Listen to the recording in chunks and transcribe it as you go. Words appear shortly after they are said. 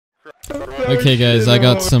Okay, guys, I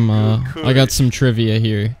got some trivia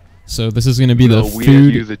here. So this is gonna be the we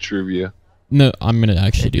food. do the trivia. No, I'm gonna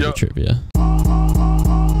actually do the trivia.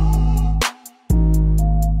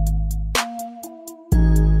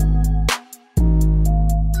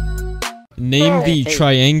 Name the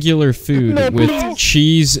triangular food with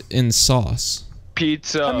cheese and sauce.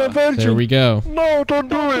 Pizza. There we go. No, don't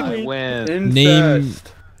do it. I win.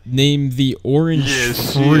 Name the orange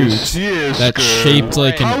fruit that's shaped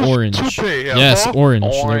like an orange. Yes, orange.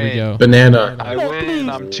 There we go. Banana. I win.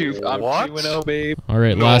 I'm 2-0, babe. All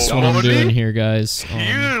right, last one I'm doing here, guys.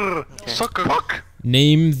 Here, suck a cock.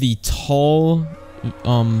 Name the tall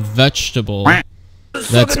vegetable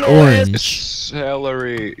that's orange.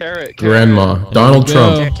 Celery. Carrot. Grandma. Donald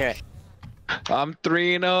Trump. I'm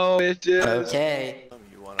 3-0, bitches. Okay.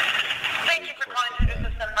 Thank you for calling through the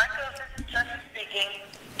system. Marco, this is Justin speaking.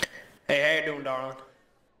 Hey, how you doing, darling?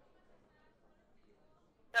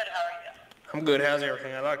 Good, how are you? I'm good. How's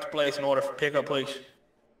everything? I'd like to place an order for pickup, please. Can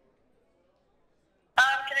I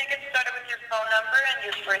get started with your phone number and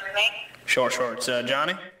your first name? Sure. It's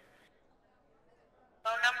Johnny.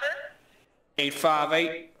 Phone number?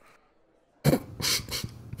 858.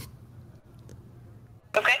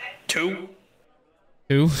 Okay. 2.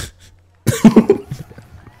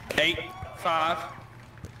 8 5.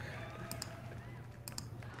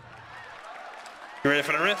 You ready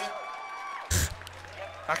for the rest?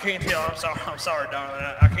 I can't tell. I'm sorry, darling.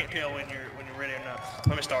 I can't tell when you're ready or not.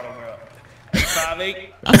 Let me start over up.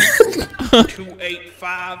 858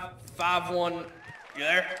 285 51. You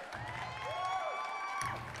there?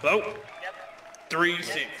 Hello? Yep.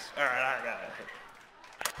 36. All right, I got it.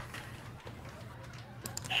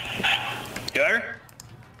 You there?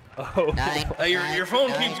 Oh. Hey, your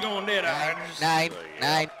phone keeps going dead. Nine.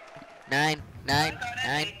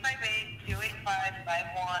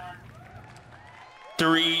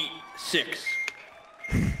 36.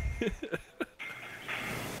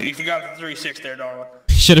 You forgot the 36 there, darling.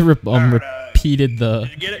 Should have repeated the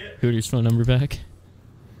Did you get it? Hooters phone number back.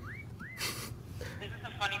 This is a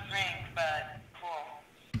funny prank, but cool.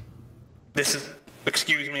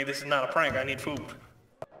 Excuse me, this is not a prank. I need food.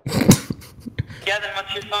 Yeah, then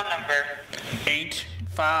what's your phone number?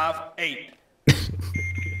 858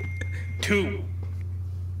 2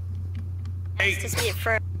 8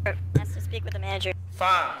 Ask to speak with the manager.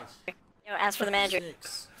 5 Ask for the manager.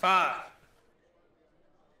 5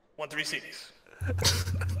 136.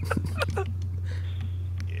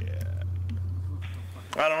 Yeah.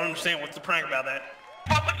 I don't understand what's the prank about that.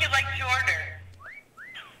 What would you like to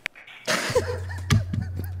order?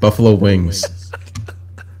 Buffalo wings.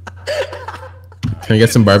 Can I get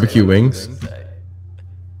some barbecue wings?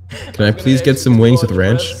 Can I please get some wings with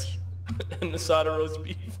ranch? And the side of roast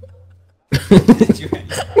beef. I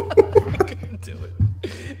couldn't do it.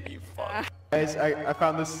 You fuck. Guys, I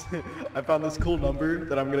found this I found this cool number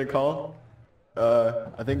that I'm gonna call.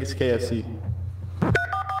 I think it's KFC.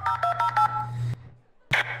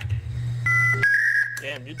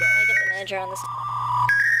 Damn, you Can I get the manager on this?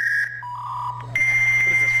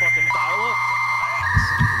 What is this, fucking dial-up?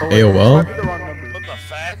 AOL? What the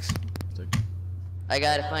facts? I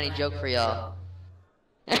got a funny joke for y'all.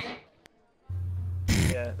 Yeah,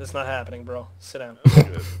 that's not happening, bro. Sit down.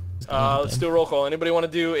 Let's do a roll call. Anybody want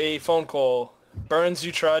to do a phone call? Burns,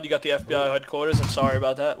 you tried. You got the FBI headquarters. I'm sorry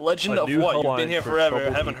about that. Legend of what? You've been here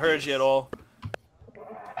forever. Haven't heard you at all.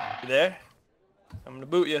 You there? I'm gonna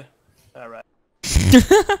boot you. Alright.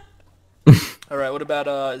 Alright, what about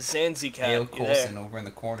Zanzycat? Colson over in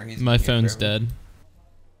the corner. He's My phone's dead.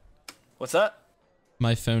 What's that?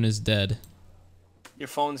 My phone is dead. Your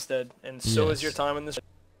phone's dead, and so is your time in this.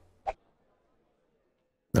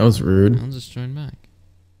 That was rude. I'll just join back.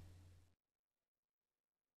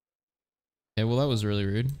 Okay, well that was really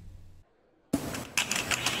rude. Good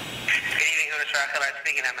evening, Hooters Rocket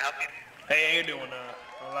speaking. How may I help you? Hey, how you doing?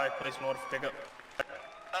 I'd like to place an order for pickup.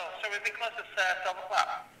 Oh, sir, we've been closed since 12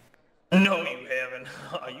 o'clock. No, you haven't.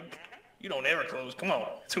 You don't ever close. Come on,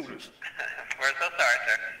 it's Hooters. We're so sorry,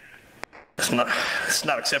 sir. It's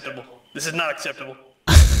not acceptable. This is not acceptable.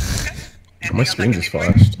 My screen just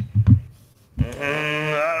flashed.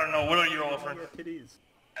 I don't know. What are you offering?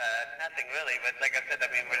 Nothing really, but like I said, I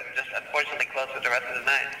mean, we're just unfortunately closed for the rest of the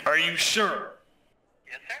night. Are you sure?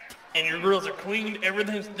 Yes, sir? And your grills are cleaned,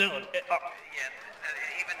 everything's done. Yes,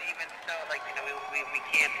 even so, like, you know, we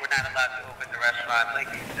can't, we're not allowed to open the restaurant, like,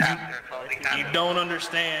 after closing time. You don't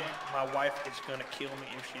understand. My wife is gonna kill me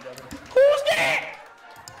if she doesn't. Who's that?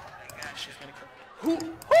 She's gonna kill me. Who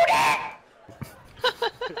that?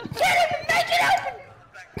 Make it open!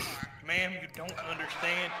 Ma'am, you don't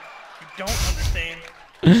understand. You don't understand.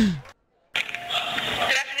 Good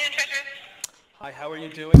afternoon, Hi, how are you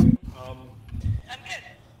doing? I'm good.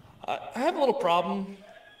 I have a little problem.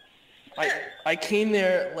 I came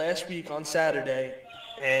there last week on Saturday,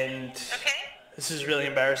 and this is really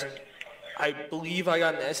embarrassing. I believe I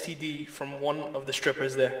got an STD from one of the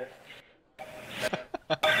strippers there.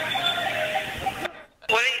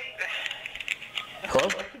 Hello?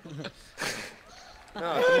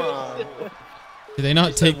 Oh, come on. Do they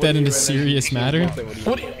not take that into serious matter?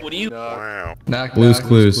 What do you? Knock, Blue's knock.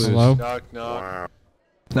 Clues. Hello? Knock, knock.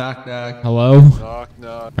 Knock, knock. Hello? Knock,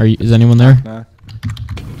 knock. Is anyone there? Knock.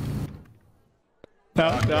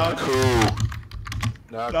 Knock, knock. Cool.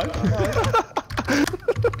 Knock, knock.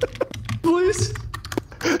 Please.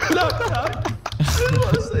 Knock, knock. I didn't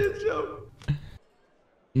want to say a joke.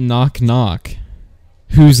 Knock, knock.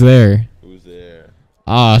 Who's there? Who's there?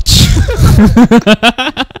 Ach.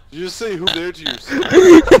 Did you just say who there to yourself?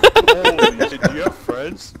 Holy shit, do you have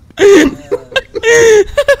friends?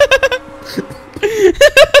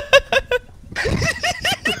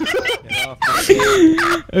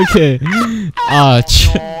 Okay. Ach.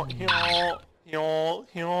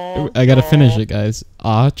 I gotta finish it, guys.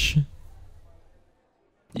 Ach.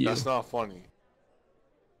 That's not funny.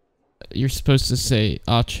 You're supposed to say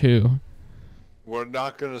ach who? We're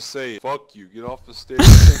not gonna say it. Fuck you. Get off the stage.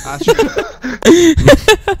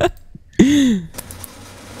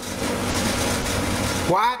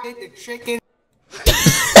 Why did the chicken?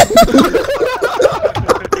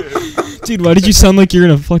 Dude, why did you sound like you're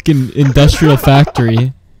in a fucking industrial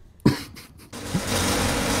factory?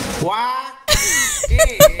 Why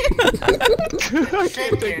did I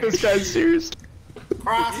can't take this guy seriously.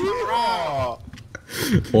 cross the road?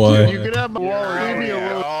 Why? You can have my wallet. Leave me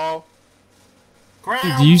alone.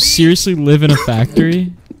 Dude, do you seriously live in a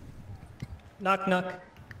factory? Knock knock.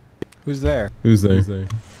 Who's there? Who's there?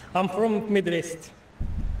 I'm from Middle East.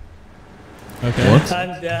 Okay. What?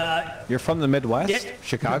 And You're from the Midwest? Yeah.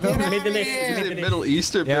 Chicago? Middle East. Middle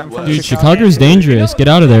East or Yeah, I'm from Dude, Chicago. Chicago's dangerous. Get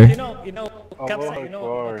out of there. You know, Kapsa. You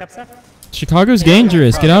know Kapsa? Chicago's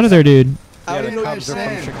dangerous. Get out of there, dude. Yeah, the Cubs are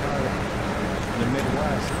from Chicago. The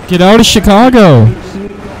Midwest. Get out of Chicago.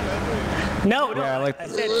 No, Yeah, I like I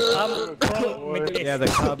said I'm from Middle East. Yeah, the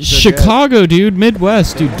Cubs. Chicago, dude.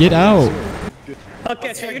 Midwest, dude. Get out.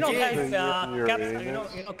 Okay, so you know guys, Kapsa. You know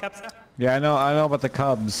Kapsa? Yeah, I know about the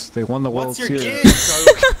Cubs. They won the World Series.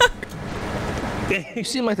 You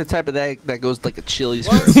seem like the type of that goes like a Chili's.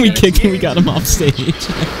 We got him off stage.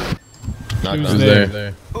 Who's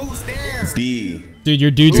there? Who's there? B. Dude,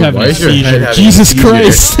 your dude's Dude, having why a is your head seizure. having Jesus a seizure?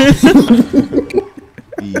 Christ.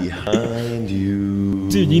 Behind you.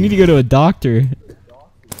 Dude, you need to go to a doctor.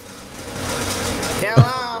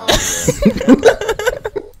 Hello.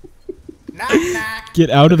 Knock knock. Get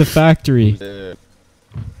out of the factory.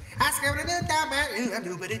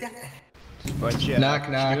 Knock,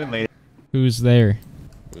 knock. Who's there?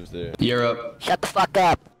 Who's there? Europe. Shut the fuck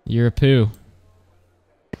up. You're a poo.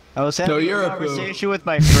 I was No, having you're a a poo. conversation with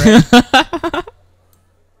my friend.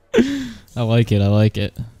 I like it. I like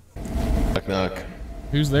it. Knock, knock.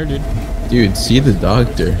 Who's there, dude? Dude, see the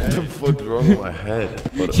doctor. What the fuck's wrong with my head?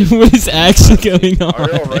 What is actually going on? Are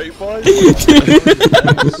you alright, bud?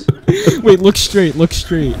 Wait, look straight. Look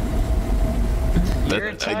straight. Your I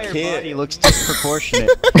entire can't. body looks disproportionate.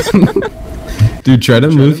 Dude, try to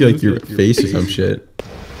move like your face or some shit.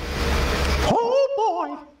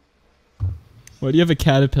 Oh boy! Why do you have a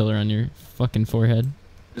caterpillar on your fucking forehead?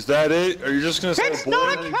 Is that it? Are you just gonna say boy?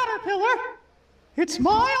 caterpillar. It's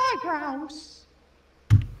my eyebrows.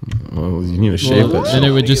 Well, you need to shave that Then shit.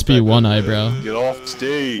 it would just be one eyebrow. Get off the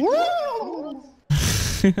stage.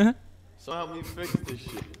 So help me fix this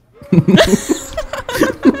shit.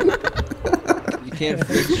 You can't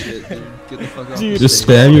fix shit, dude. Get the fuck off. Dude. Just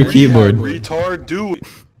spam your keyboard. Retard, do it.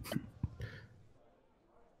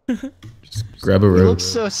 Grab a He rope. looks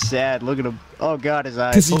so sad. Look at him. Oh god, his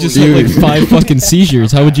eyes. Because he just Dude. had like 5 fucking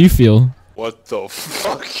seizures. How would you feel? What the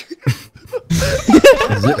fuck?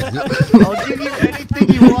 I'll give you anything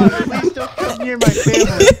you want. Please don't come near my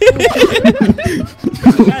family.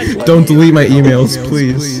 Don't delete my emails,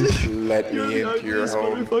 please. Let me into your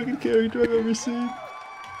home. fucking character I've ever seen.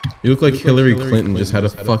 You look like Hillary Clinton just had a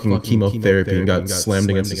fucking chemotherapy and got slammed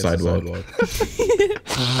against the sidewalk.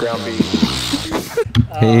 Ground beef.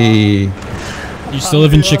 Hey. You still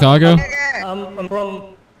live in Chicago? I'm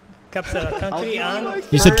from Kapsa country and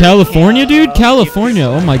You said California, dude? California.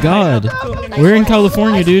 Oh my god. We're in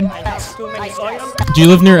California, dude. I have too many oil Do you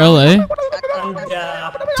live near LA? and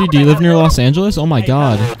Dude, do you live near Los Angeles? Oh my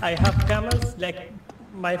god. I have cameras like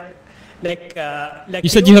my like You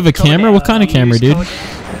said you have a camera? What kind of camera, dude?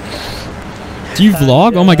 Do you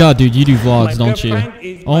vlog? Oh my god, dude, you do vlogs, don't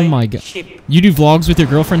you? Oh my god. You do vlogs with your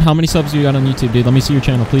girlfriend? How many subs do you got on YouTube, dude? Let me see your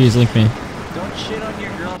channel, please. Link me. Don't shit on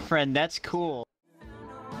your girlfriend. That's cool.